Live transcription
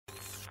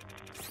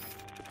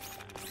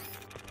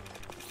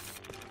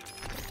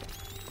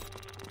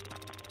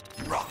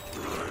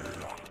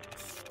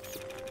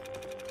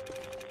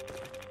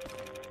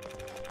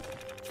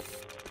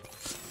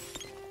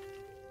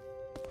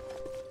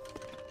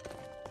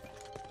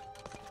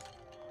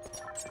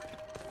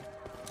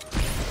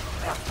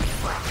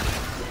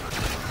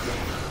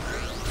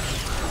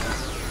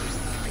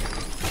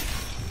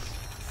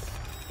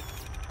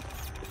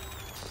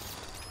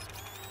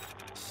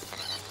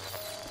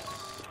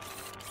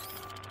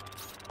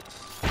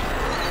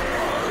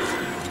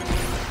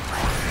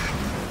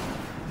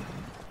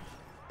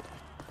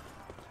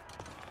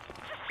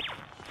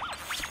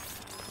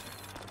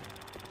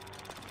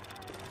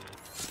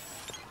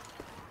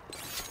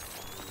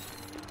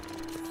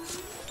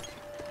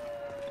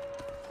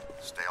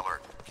Stay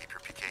alert. Keep your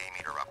PKE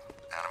meter up.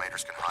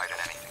 Animators can hide in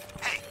anything.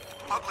 Hey!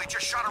 Ugly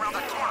just shot around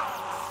that corner!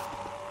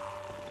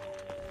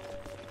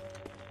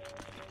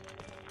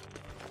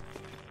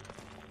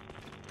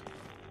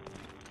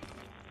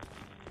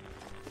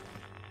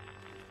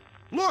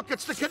 Look,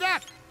 it's the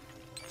cadet!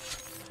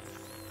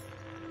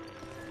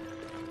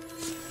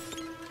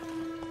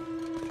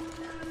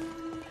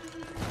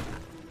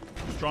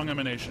 Strong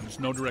emanations,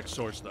 no direct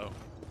source, though.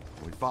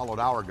 We followed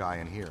our guy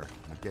in here.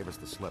 It gave us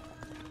the slip.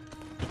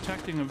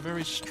 Detecting a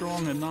very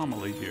strong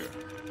anomaly here.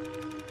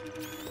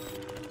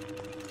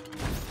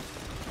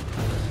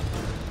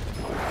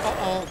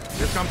 Uh-oh,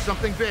 here comes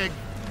something big.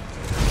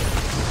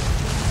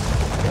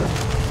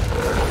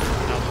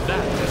 Now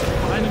that is a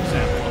fine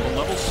example of a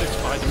level 6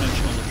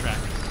 bidimensional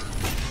attraction.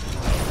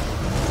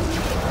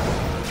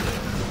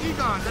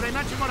 Egon, did I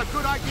mention what a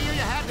good idea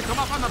you had to come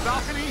up on the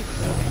balcony?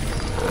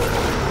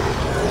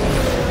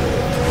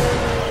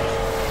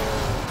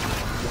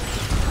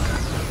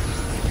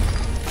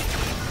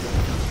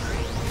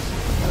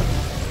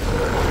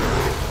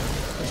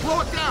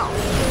 Slow it down!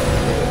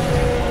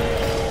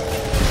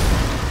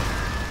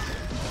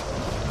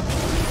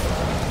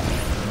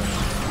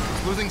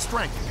 Losing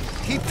strength.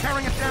 Keep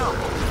tearing it down.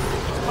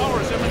 Its power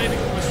is emanating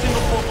from a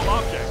single focal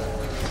object.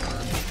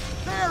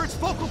 There, its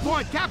focal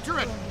point. Capture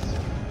it.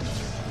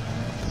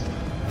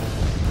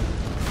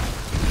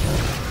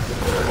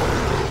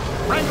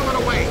 Wrangle it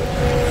away.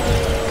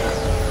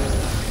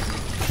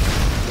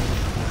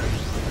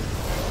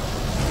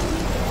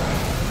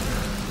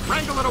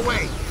 Wrangle it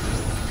away.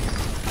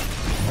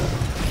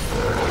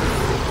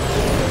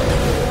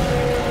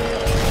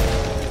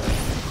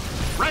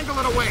 Wrangle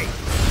it away.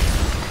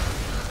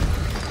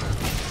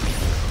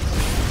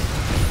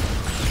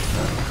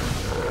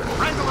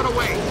 Wrangle it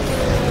away.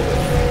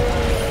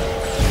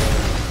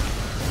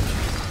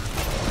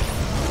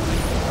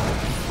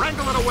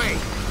 Wrangle it away.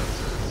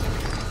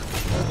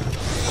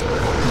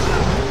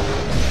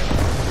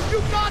 You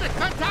got it!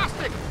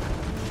 Fantastic!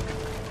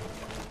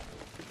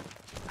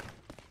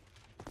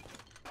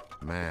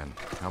 Man,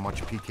 how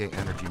much PK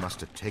energy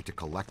must it take to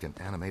collect and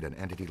animate an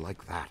entity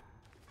like that?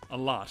 A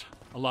lot.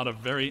 A lot of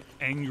very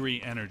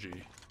angry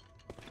energy.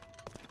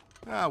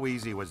 How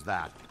easy was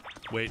that?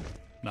 Wait,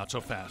 not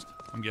so fast.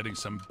 I'm getting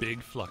some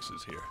big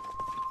fluxes here.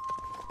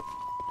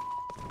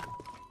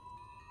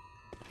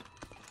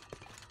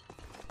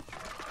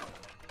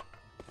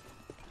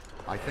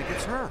 I think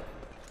it's her.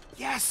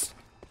 Yes!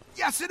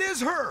 Yes, it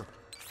is her!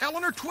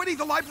 Eleanor Twitty,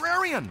 the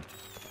librarian!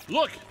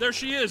 Look, there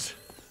she is!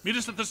 Meet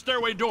us at the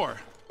stairway door.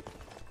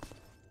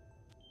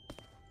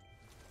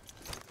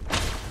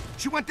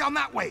 She went down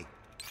that way!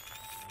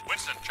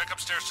 Winston, check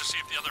upstairs to see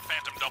if the other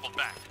phantom doubled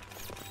back.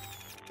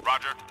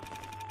 Roger.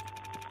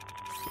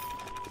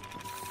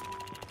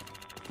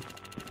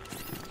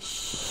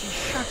 She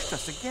shushed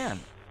us again.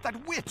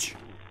 That witch!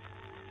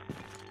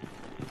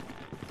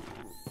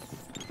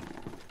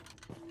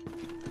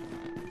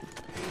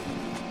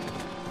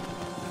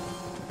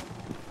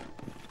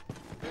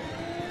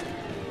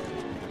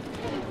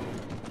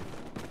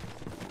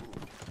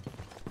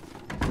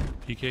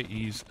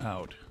 PKE's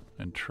out,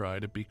 and try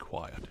to be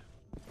quiet.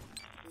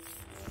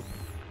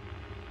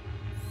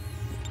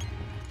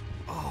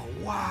 Oh,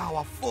 wow,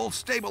 a full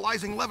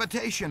stabilizing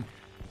levitation.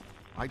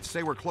 I'd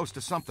say we're close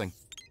to something.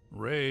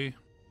 Ray,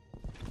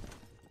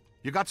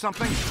 You got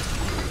something?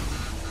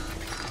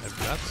 I've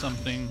got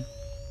something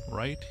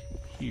right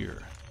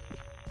here.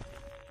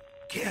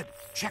 Kid,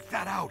 check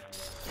that out.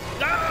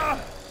 Ah!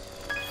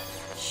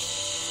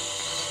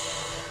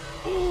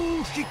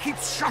 Ooh, she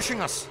keeps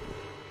shushing us.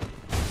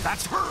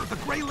 That's her, the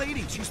Gray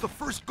Lady. She's the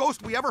first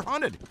ghost we ever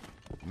hunted.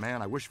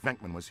 Man, I wish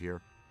Venkman was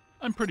here.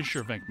 I'm pretty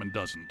sure Venkman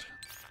doesn't.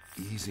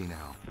 Easy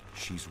now.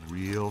 She's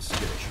real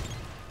skittish.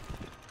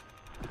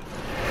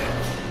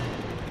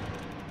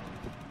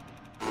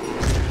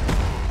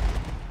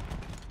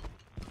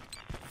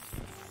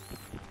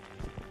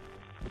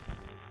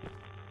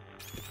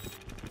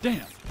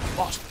 Damn,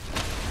 lost it.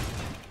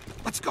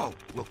 Let's go.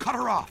 We'll cut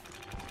her off.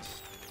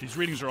 These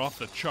readings are off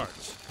the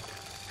charts.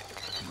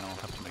 Now I'll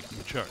have to make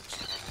new charts.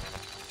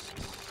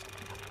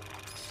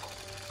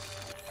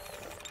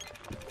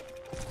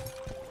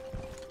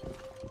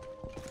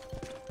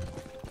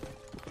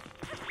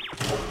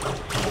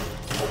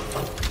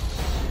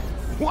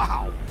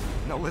 Wow!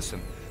 Now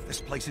listen, this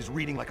place is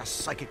reading like a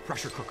psychic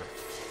pressure cooker.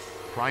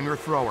 Prime your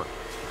thrower.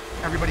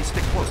 Everybody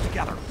stick close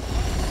together.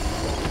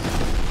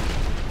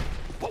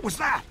 What was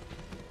that?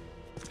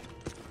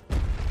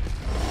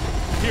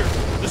 Here,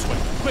 this way,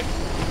 quick!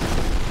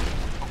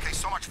 Okay,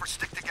 so much for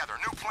stick together.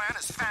 New plan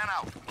is fan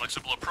out.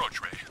 Flexible approach,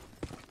 Ray.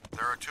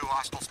 There are 2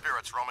 hostile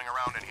spirits roaming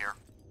around in here.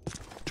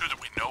 2 that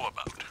we know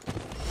about.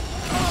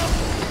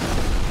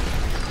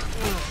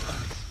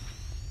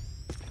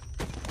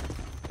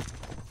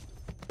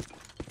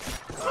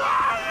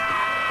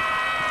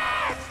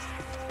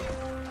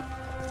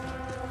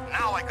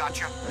 Now I got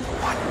you.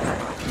 What?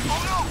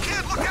 Oh no,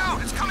 kid, look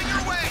out! It's coming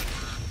your way!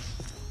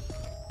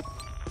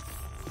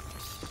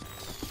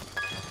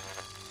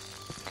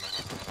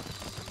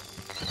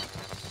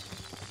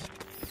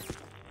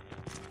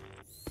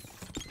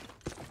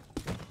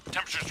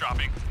 Temperature's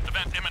dropping.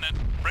 Event imminent.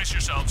 Brace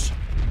yourselves.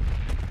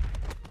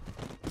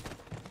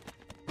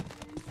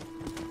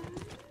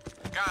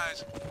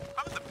 Guys,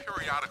 I'm in the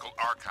periodical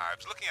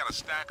archives looking at a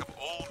stack of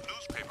old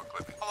newspaper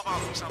clippings all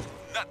about some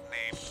nut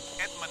named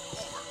Edmund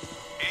Hoover,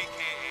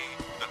 a.k.a.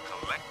 the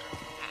Collector.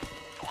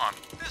 Go on.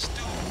 This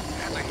dude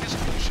has a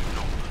history you should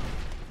know.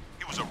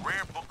 He was a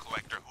rare book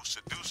collector who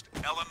seduced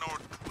Eleanor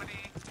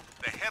Twitty,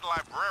 the head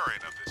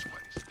librarian of this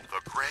place.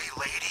 The Gray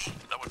Lady?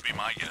 That would be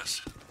my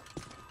guess.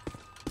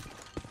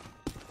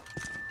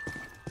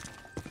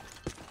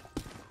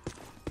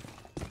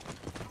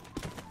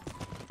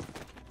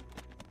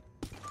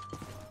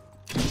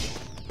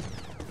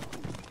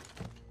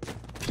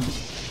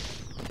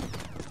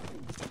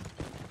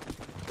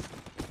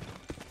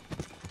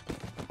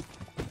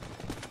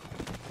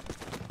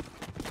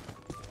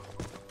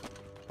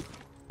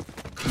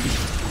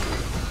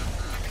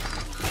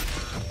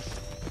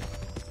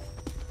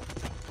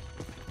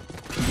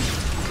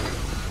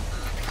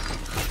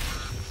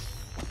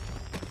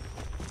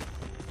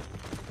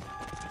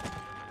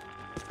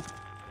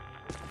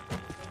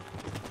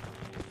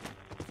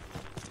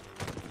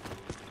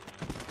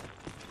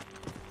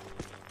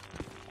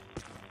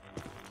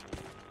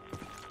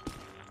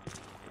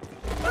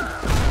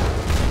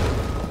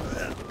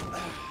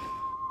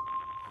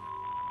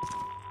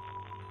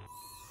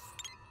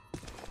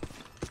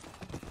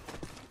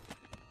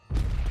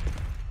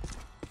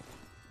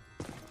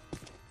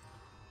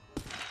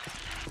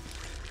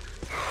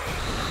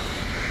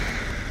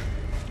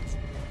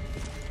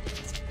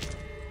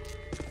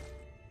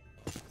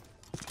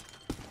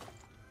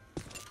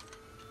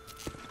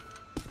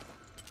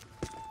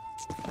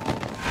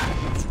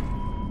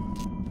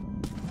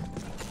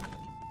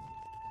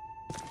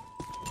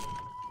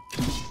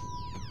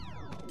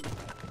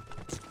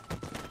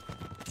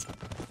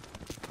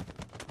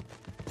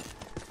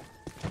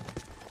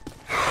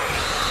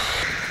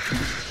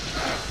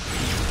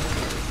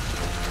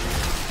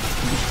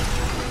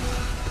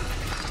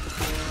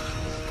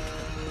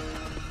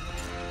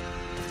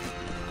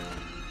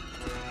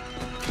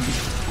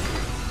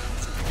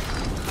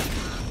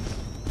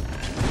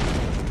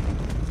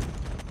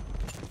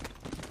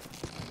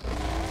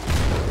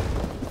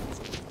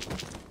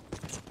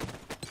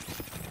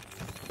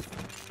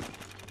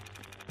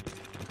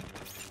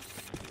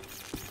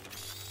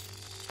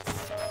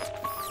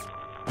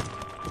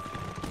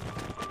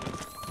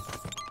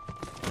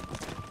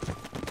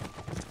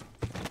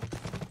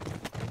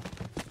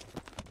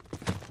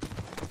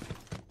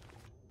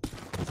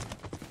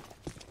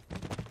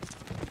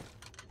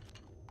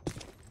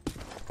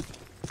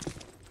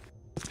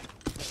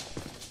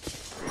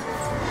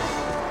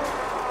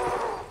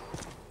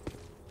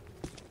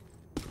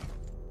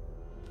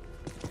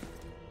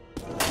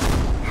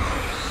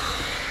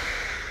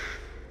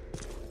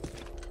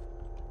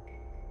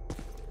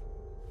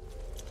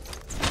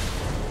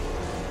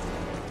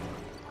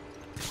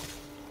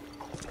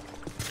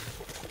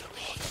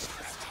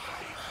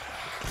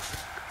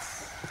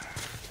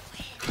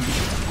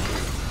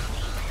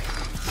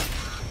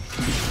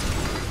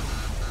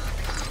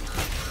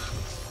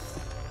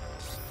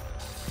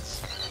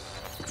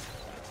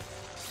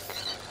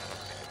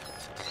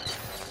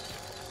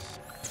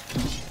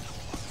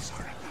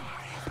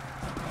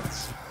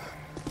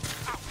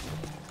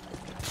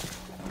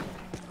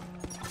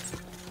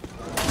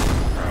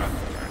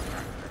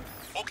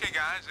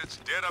 It's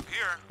dead up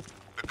here.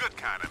 The good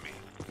kind, I mean.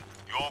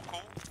 You all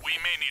cool? We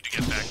may need to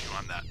get back to you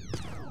on that.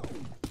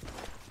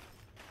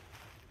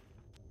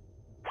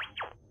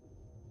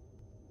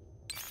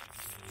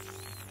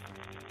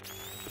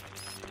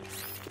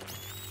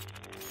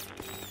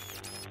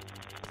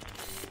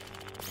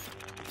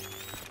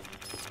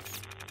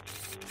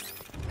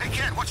 Hey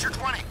kid, what's your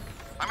 20?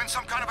 I'm in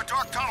some kind of a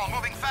dark tunnel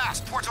moving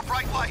fast towards a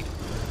bright light.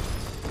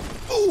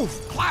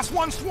 Oof! Class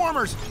 1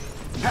 swarmers!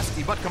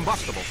 Pesky but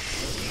combustible.